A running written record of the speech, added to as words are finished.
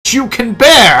which you can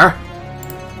bear?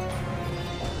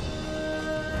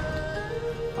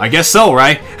 I guess so,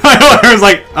 right? I was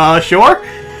like, sure?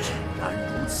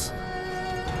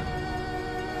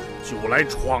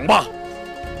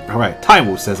 Alright,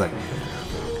 Taiwu says like,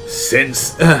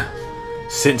 since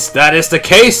that is the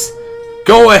case,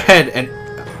 go ahead and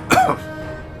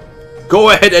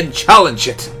go ahead and challenge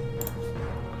it.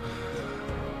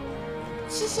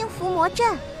 七星伏魔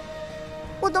阵，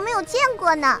我都没有见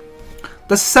过呢。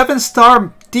The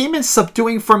 7-star demon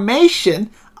subduing formation?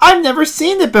 I've never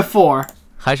seen it before.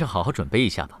 还是好好准备一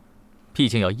下吧，毕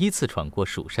竟要依次闯过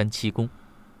蜀山七宫。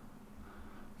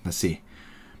Let's see.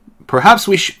 Perhaps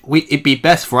it'd be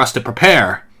best for us to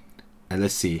prepare. And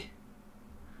let's see.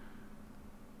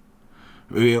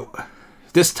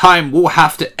 This time we'll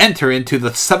have to enter into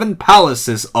the 7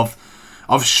 palaces of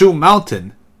Shu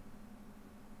Mountain.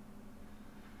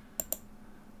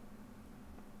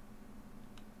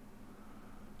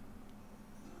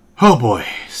 Oh boy.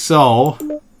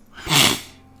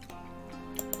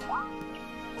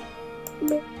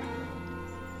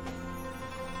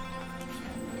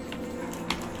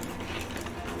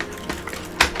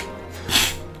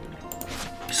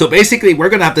 So basically, we're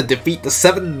gonna have to defeat the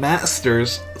 7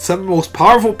 masters, 7 most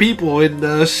powerful people in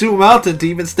the Shu Mountain to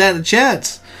even stand a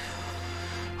chance.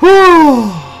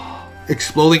 Whew.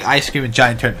 Exploding ice cream and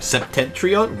giant turn.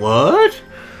 Septentrion? What?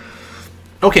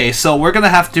 Okay, so we're gonna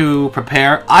have to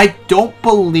prepare. I don't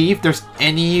believe there's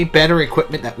any better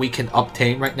equipment that we can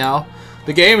obtain right now.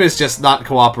 The game is just not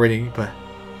cooperating, but...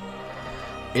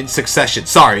 In succession.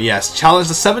 Sorry, yes. Challenge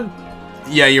the 7...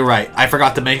 Yeah, you're right. I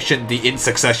forgot to mention the in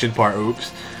succession part.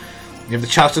 Oops. You have to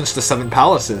challenge the 7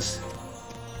 palaces.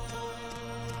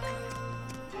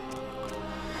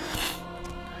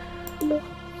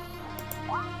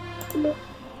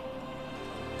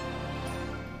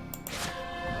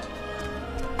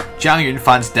 Jiang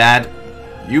Yunfan's dad,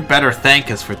 you better thank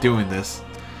us for doing this.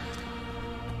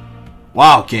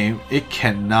 Wow, game. It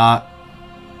cannot...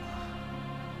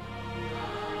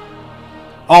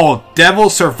 Oh, Devil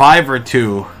Survivor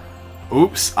 2.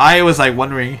 Oops, I was like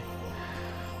wondering.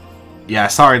 Yeah,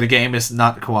 sorry, the game is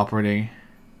not cooperating.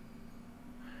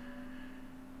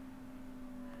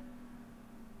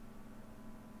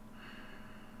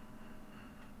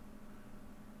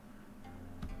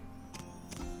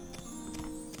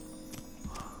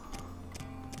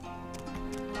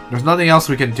 There's nothing else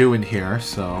we can do in here,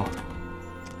 so...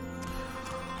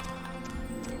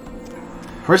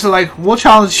 First, like, we'll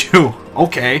challenge you.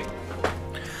 Okay.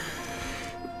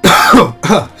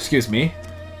 Excuse me.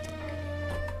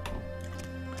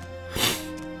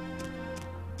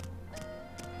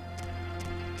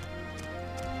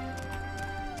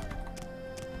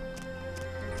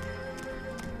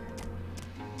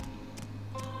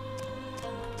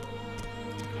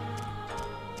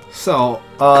 So,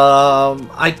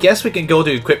 I guess we can go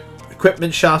to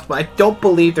equipment shops, but I don't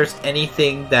believe there's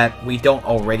anything that we don't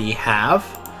already have.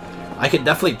 I can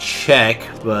definitely check,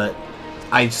 but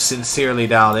I sincerely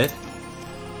doubt it.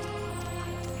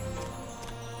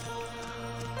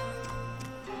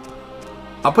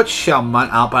 I'll put Xiaoman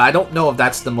out, but I don't know if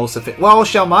that's the most efficient. Well,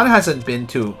 Xiaoman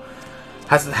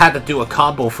hasn't had to do a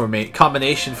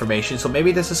combination formation, so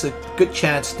maybe this is a good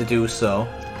chance to do so.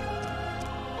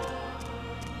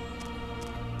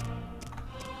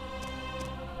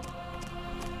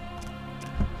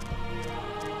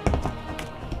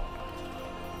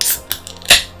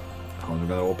 I'm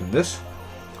gonna open this.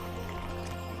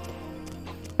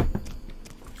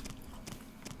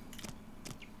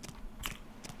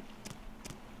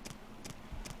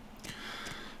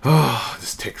 Oh,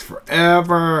 this takes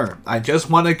forever. I just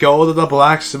want to go to the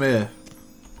blacksmith.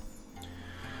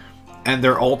 And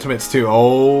their ultimates too.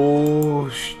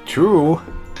 Oh, true.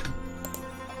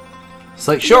 It's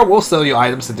like, sure, we'll sell you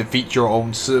items to defeat your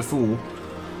own Sifu.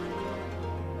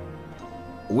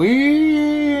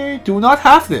 We do not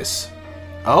have this.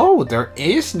 Oh, there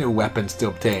is new weapons to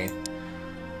obtain.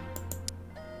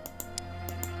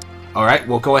 Alright,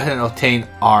 we'll go ahead and obtain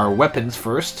our weapons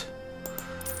first.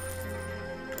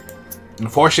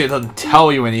 Unfortunately, it doesn't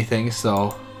tell you anything,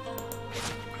 so...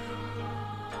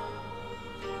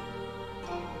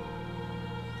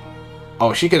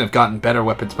 Oh, she could have gotten better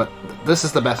weapons, but this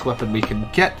is the best weapon we can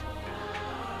get.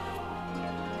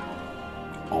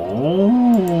 Oh...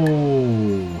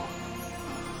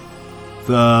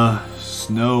 The...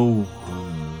 Snow...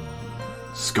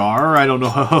 Scar? I don't know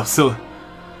how... So...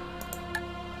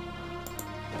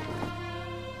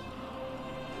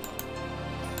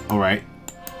 Alright.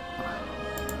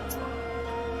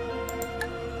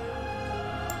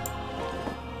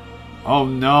 Oh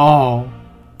no.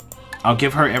 I'll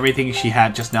give her everything she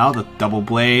had just now. The double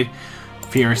blade,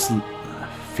 fierce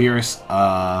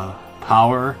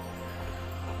power.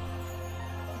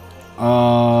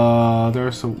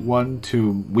 There's a one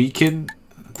to weaken.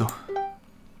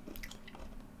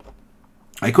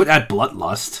 I could add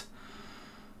bloodlust.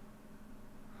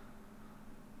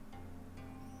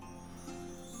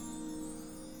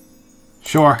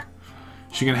 Sure.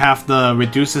 She can have the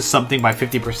reduces something by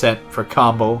 50% for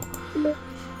combo.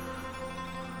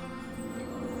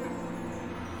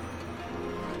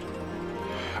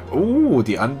 Ooh,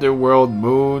 the underworld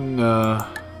moon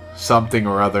something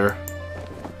or other.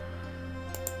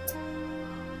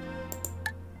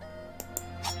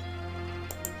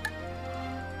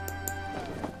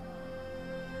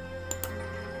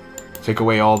 Take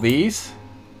away all these.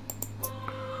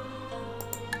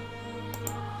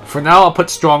 For now, I'll put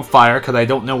Strong Fire, because I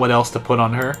don't know what else to put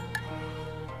on her.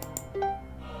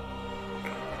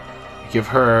 Give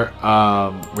her,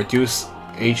 reduce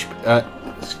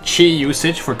Chi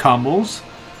usage for combos.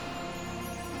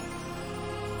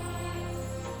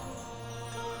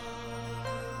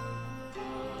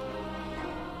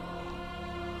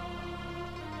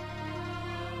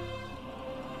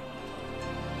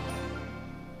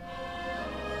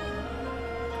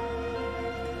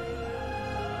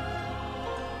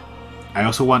 I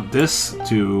also want this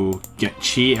to get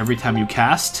Chi every time you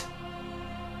cast.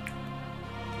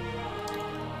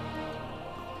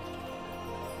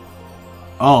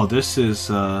 Oh, this is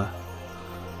nah.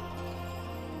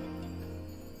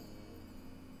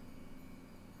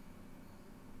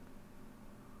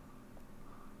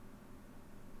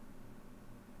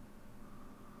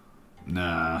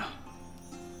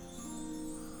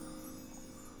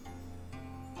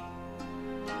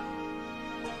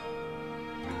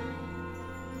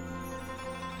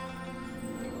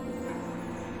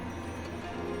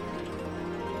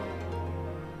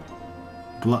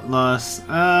 Bloodlust.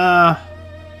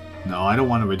 No, I don't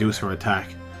want to reduce her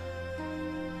attack.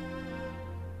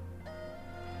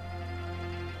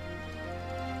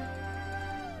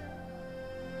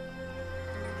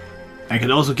 I could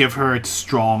also give her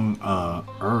strong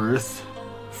earth.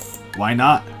 Why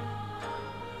not?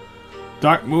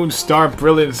 Dark Moon Star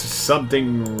Brilliance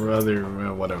something or other,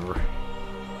 whatever.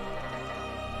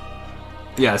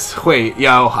 Yes, wait,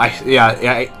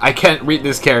 I can't read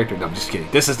this character. No, I'm just kidding.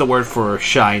 This is the word for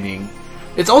shining.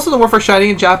 It's also the word for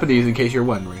shining in Japanese, in case you're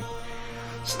wondering.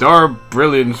 Star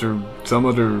Brilliance or some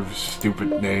other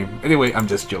stupid name. Anyway, I'm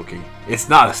just joking. It's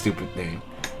not a stupid name.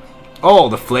 Oh,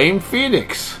 the Flame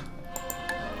Phoenix.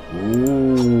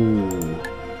 Ooh.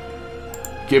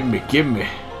 Give me.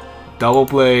 Double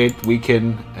Blade,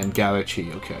 Weaken, and Gather Chi.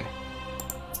 Okay.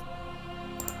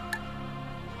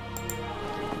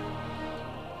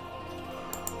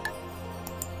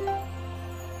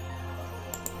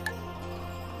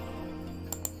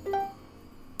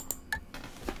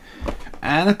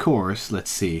 And of course, let's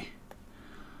see.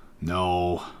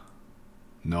 No.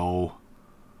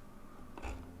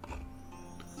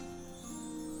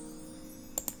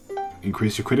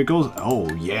 Increase your criticals? Oh,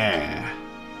 yeah.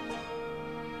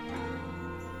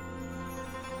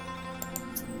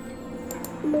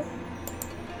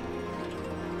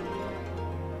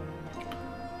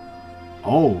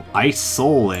 Oh, Ice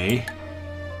Soul, eh?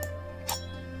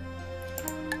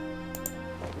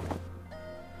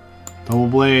 Double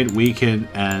Blade, Weaken,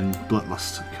 and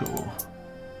Bloodlust. Cool.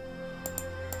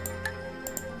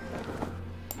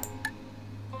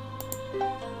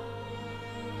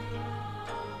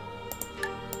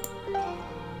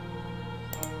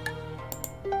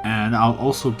 And I'll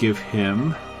also give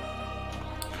him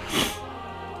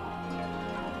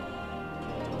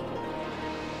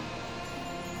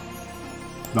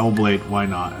Double Blade, why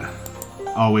not?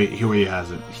 Oh wait, here he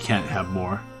has it. He can't have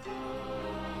more.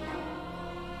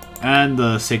 And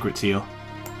the Sacred Seal.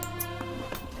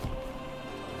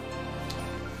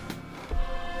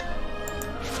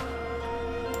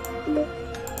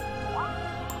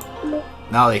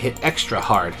 Now they hit extra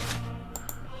hard.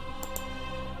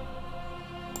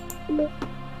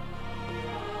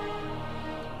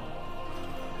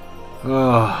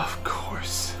 Oh, of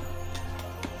course.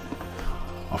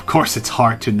 Of course it's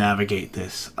hard to navigate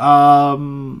this.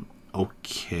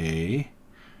 Okay.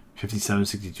 57,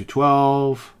 62,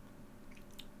 12.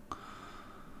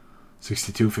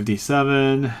 62,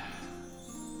 57.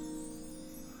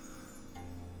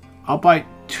 I'll buy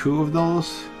 2 of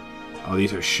those. Oh,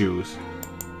 these are shoes.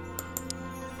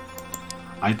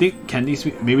 I think, can these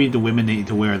be, maybe the women need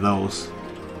to wear those.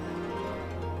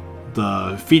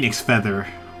 The Phoenix Feather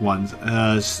ones.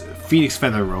 Phoenix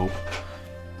Feather robe.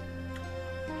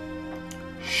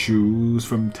 Shoes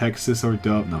from Texas or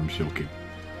Dub. No, I'm joking.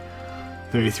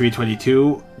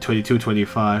 33.22,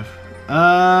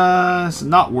 22.25. It's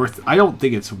not worth. I don't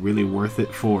think it's really worth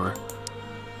it for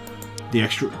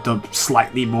the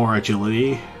slightly more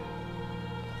agility.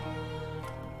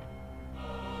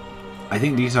 I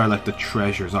think these are like the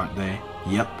treasures, aren't they?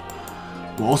 Yep.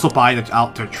 We'll also buy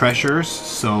out their treasures,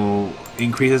 so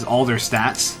increases all their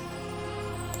stats.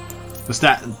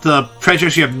 The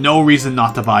treasures, you have no reason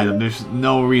not to buy them. There's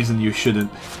no reason you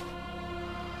shouldn't.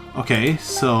 Okay,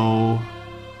 so...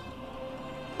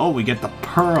 Oh, we get the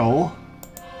pearl.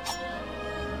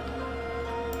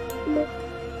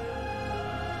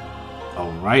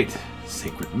 Alright.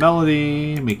 Sacred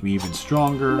Melody. Make me even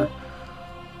stronger.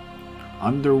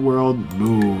 Underworld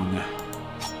Moon.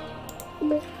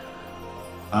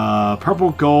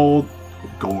 Purple gold.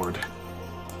 Gourd.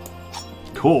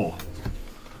 Cool.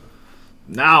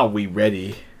 Now we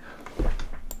ready.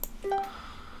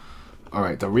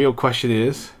 Alright, the real question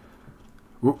is...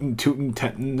 Rootin' tootin'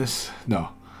 tetanus. No.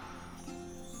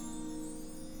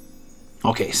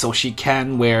 Okay, so she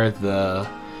can wear the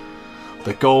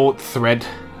gold thread.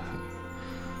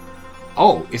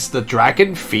 Oh, it's the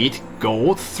dragon feet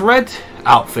gold thread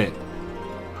outfit.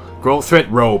 Gold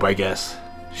thread robe, I guess.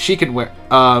 She can wear...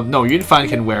 no, Yunfan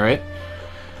can wear it.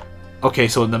 Okay,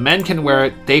 so the men can wear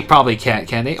it. They probably can't,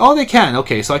 can they? Oh, they can.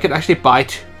 Okay, so I could actually buy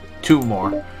two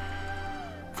more.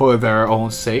 For their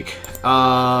own sake.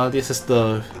 This is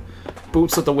the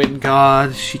Boots of the Wind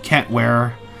God. She can't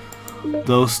wear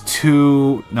those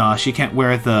two. No, she can't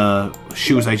wear the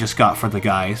shoes I just got for the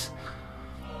guys.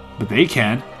 But they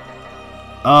can.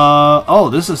 Oh,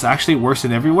 this is actually worse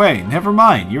in every way. Never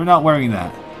mind, you're not wearing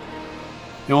that.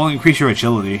 It will increase your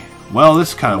agility. Well, this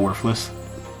is kind of worthless.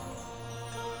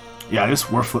 Yeah,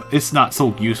 it's worthless. It's not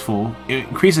so useful. It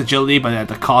increases agility, but at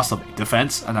the cost of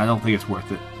defense, and I don't think it's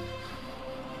worth it.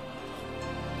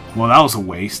 Well, that was a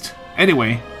waste.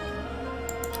 Anyway.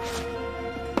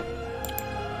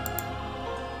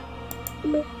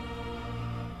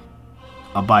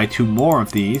 I'll buy two more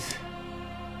of these.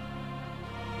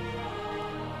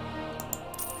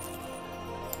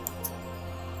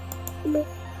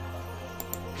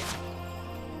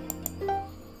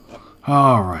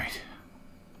 Alright.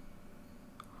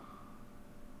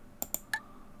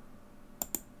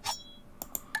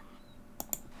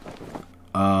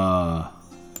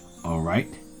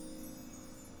 Alright.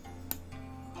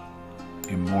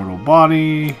 Immortal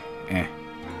body. Eh.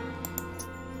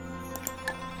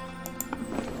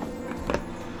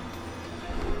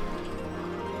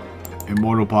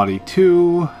 Immortal body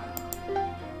 2.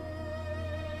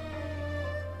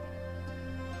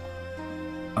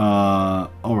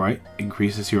 Alright.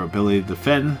 Increases your ability to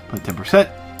defend by 10%.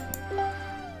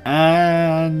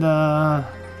 And, no,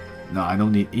 I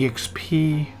don't need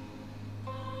EXP.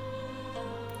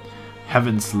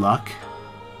 Heaven's Luck.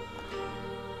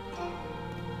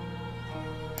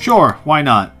 Sure, why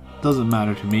not? Doesn't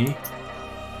matter to me.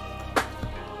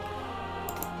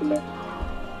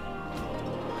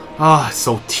 Ah, it's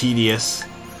so tedious.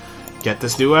 Get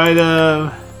this new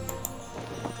item.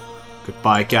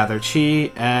 Goodbye, Gather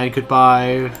Chi, and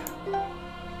goodbye,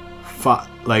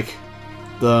 like,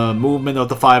 the movement of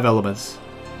the 5 elements.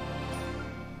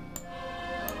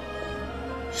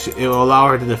 It will allow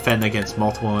her to defend against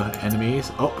multiple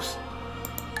enemies. Oops.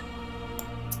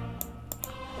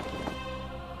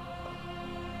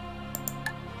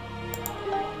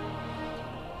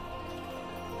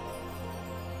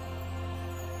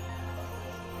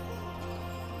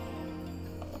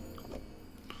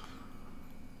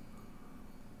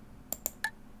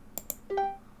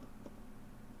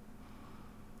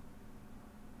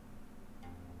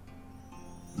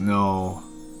 No.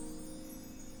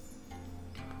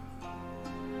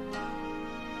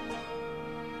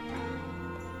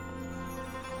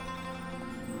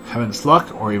 Heaven's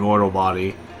Luck or Immortal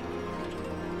Body?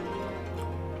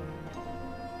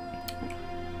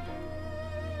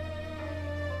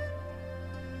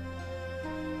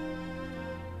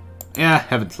 Yeah,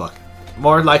 Heaven's Luck.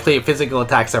 More likely, physical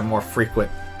attacks are more frequent.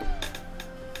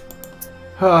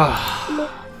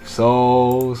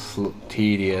 So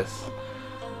tedious.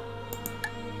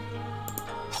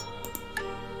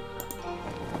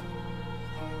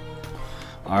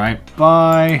 Alright,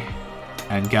 bye.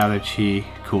 And Gather Chi.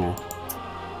 Cool.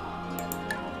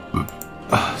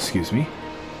 Excuse me.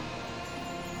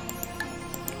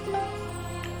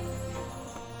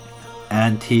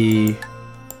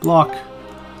 Anti-block.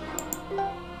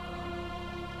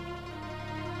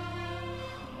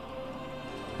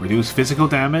 Reduce physical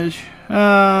damage?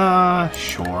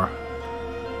 Sure.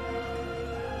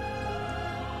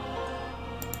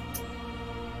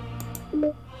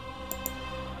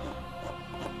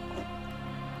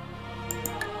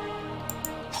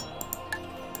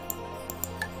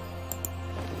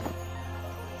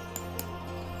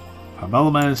 5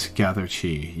 elements, gather chi.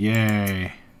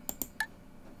 Yay.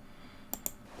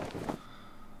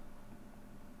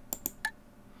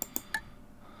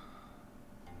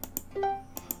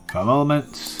 Five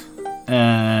elements.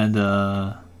 And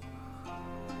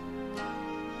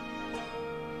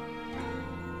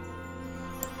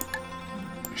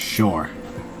sure.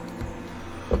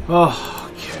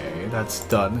 Oh, okay, that's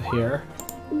done here.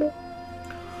 Do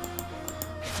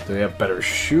they have better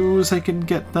shoes I can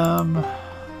get them?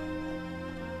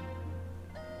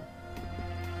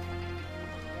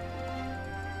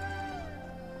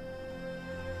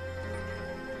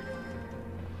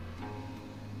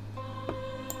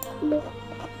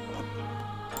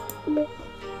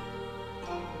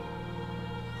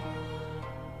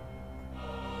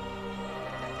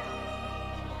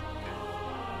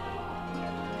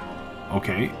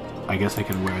 Okay, I guess I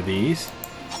can wear these.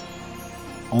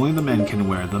 Only the men can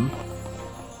wear them.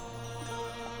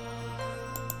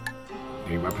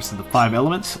 They represent the 5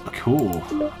 elements. Cool.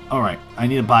 Alright, I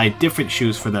need to buy different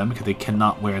shoes for them because they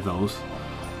cannot wear those.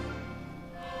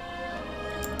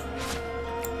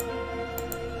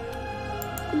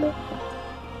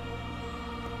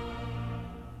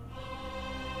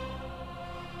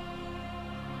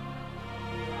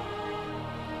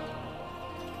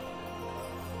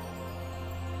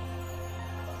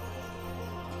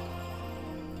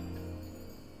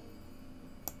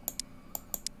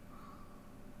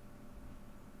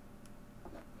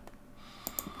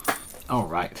 All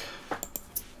right.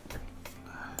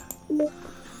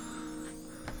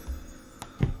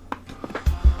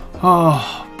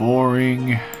 Oh,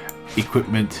 boring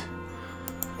equipment.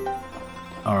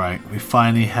 All right, we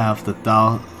finally have the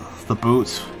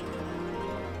boots,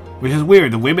 which is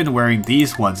weird. The women wearing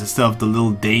these ones instead of the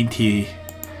little dainty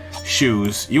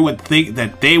shoes. You would think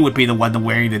that they would be the one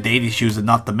wearing the dainty shoes and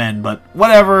not the men, but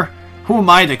whatever. Who am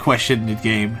I to question the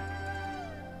game?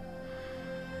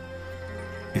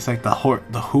 It's like the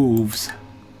hooves.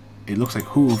 It looks like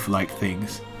hoof-like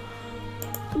things.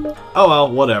 Oh well,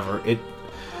 whatever.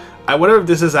 I wonder if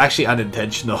this is actually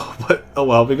unintentional, but oh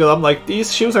well, because I'm like,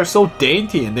 these shoes are so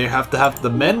dainty and they have to have the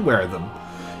men wear them.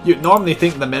 You'd normally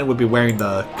think the men would be wearing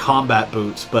the combat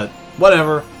boots, but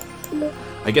whatever.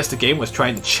 I guess the game was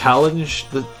trying to challenge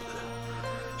the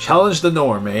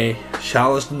norm, eh?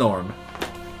 Challenge the norm.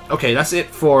 Okay, that's it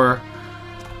for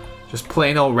just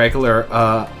plain old regular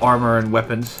armor and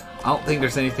weapons. I don't think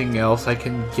there's anything else I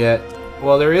can get.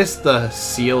 Well, there is the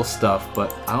seal stuff,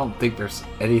 but I don't think there's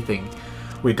anything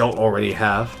we don't already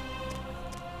have.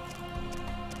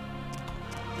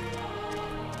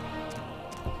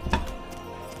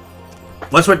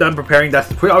 Once we're done preparing,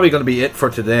 that's probably going to be it for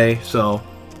today. So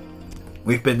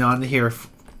we've been on here.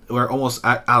 We're almost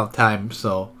out of time,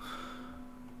 so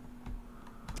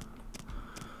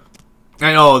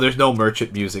I know there's no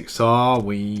merchant music,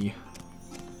 sorry.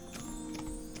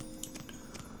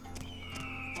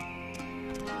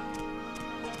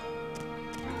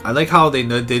 I like how they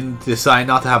didn't decide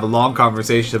not to have a long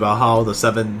conversation about how the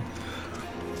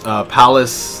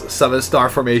Palace 7-star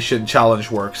formation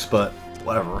challenge works, but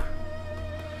whatever.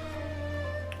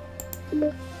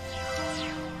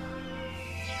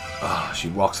 Ah, she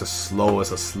walks as slow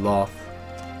as a sloth.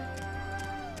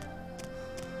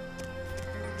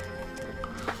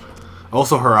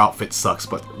 Also, her outfit sucks,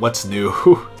 but what's new?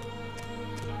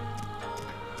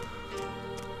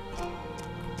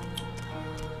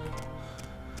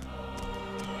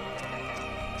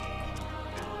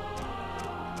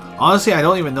 Honestly, I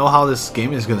don't even know how this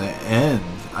game is gonna end.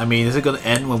 I mean, is it gonna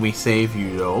end when we save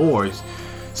Yuro, or is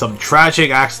some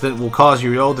tragic accident will cause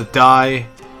Yuro to die?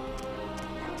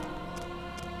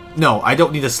 No, I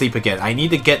don't need to sleep again. I need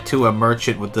to get to a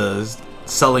merchant with the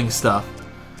selling stuff.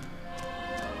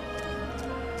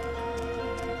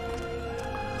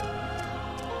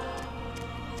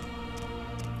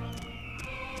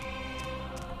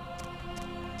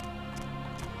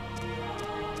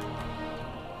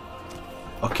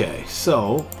 Okay,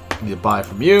 so I need to buy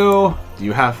from you. Do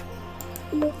you have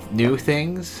new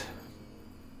things?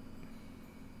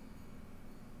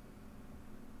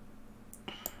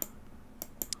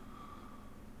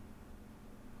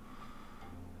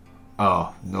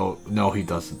 Oh, no he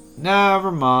doesn't.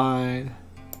 Never mind.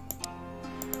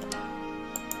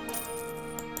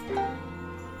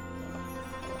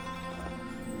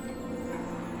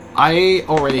 I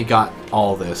already got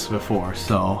all this before,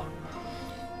 so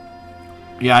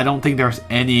yeah, I don't think there's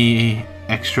any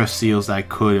extra seals I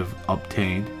could have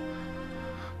obtained.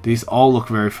 These all look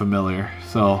very familiar,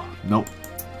 so nope.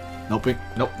 Nope.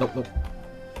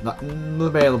 Nothing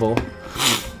available.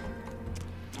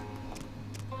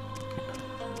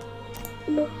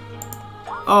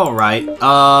 Alright,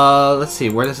 let's see,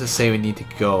 where does it say we need to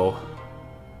go?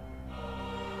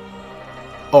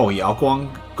 Oh,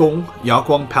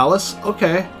 Yaoguang Palace?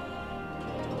 Okay.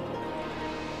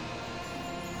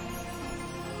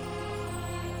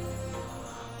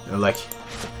 Like,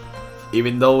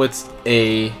 even though it's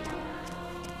a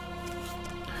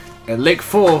lake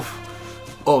full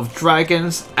of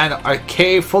dragons and a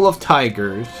cave full of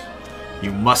tigers,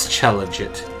 you must challenge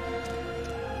it.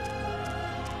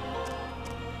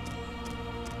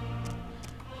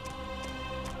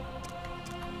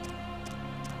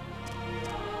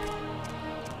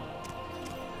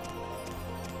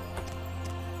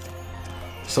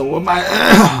 So we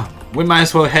might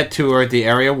as well head toward the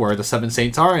area where the 7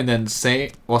 saints are, and then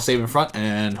save in front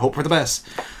and hope for the best.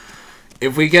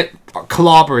 If we get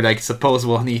clobbered, I suppose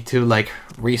we'll need to like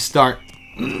restart.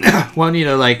 We'll need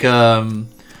to like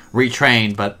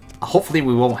retrain, but hopefully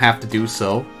we won't have to do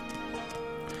so.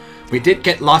 We did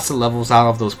get lots of levels out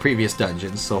of those previous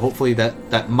dungeons, so hopefully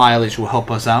that mileage will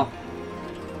help us out.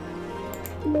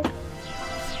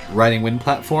 Riding wind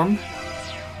platform.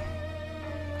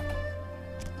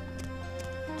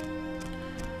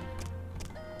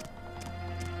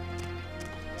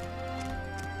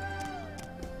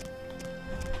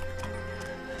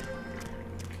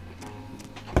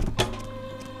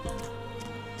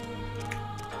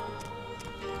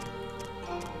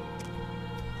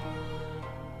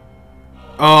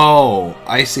 Oh,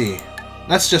 I see.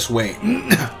 Let's just wait.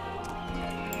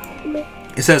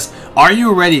 It says, "Are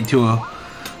you ready to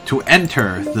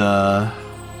enter the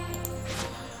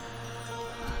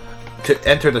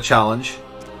challenge?"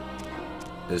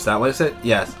 Is that what it said?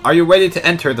 Yes. Are you ready to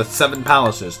enter the 7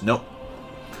 palaces? Nope.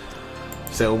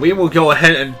 So we will go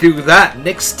ahead and do that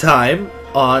next time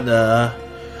on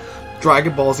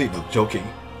Dragon Ball Z. No, joking.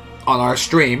 On our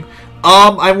stream.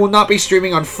 I will not be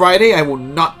streaming on Friday. I will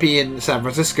not be in San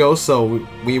Francisco, so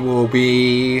we will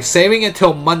be saving it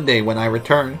till Monday when I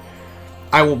return.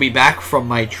 I will be back from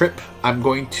my trip. I'm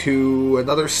going to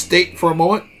another state for a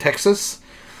moment, Texas,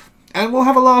 and we'll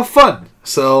have a lot of fun.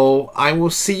 So I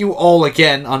will see you all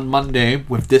again on Monday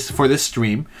with for this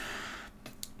stream.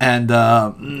 And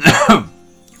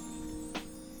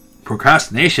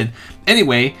procrastination.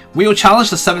 Anyway, we will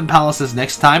challenge the 7 palaces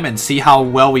next time and see how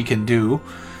well we can do.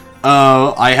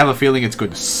 I have a feeling it's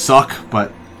going to suck,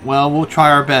 but, well, we'll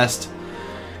try our best.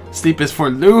 Sleep is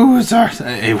for losers.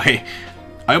 Anyway,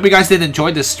 I hope you guys did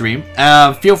enjoy this stream.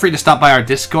 Feel free to stop by our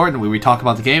Discord where we talk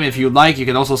about the game. If you like, you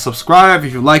can also subscribe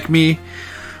if you like me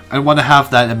and want to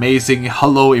have that amazing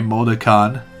hello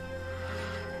emoticon.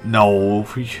 No,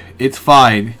 it's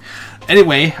fine.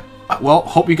 Anyway, well,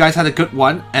 hope you guys had a good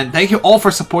one. And thank you all for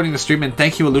supporting the stream, and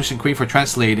thank you, Illusion Queen, for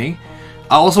translating.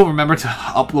 I'll also remember to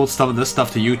upload some of this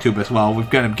stuff to YouTube as well. We've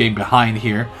got a game behind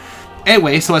here.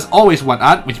 Anyway, so as always, 晚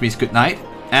安, which means good night.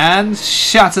 And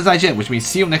下次再见, which means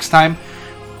see you next time.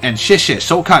 And 谢谢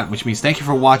收看, which means thank you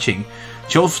for watching.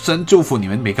 求神祝福你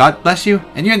们, may God bless you.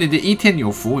 And 愿你的一天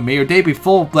有福, and may your day be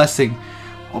full of blessing.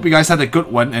 Hope you guys had a good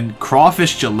one. And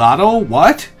crawfish gelato?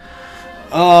 What?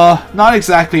 Not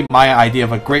exactly my idea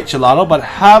of a great gelato, but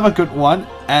have a good one.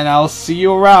 And I'll see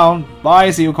you around.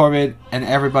 Bye, Zio Corbett, and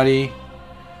everybody.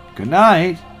 Good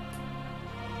night.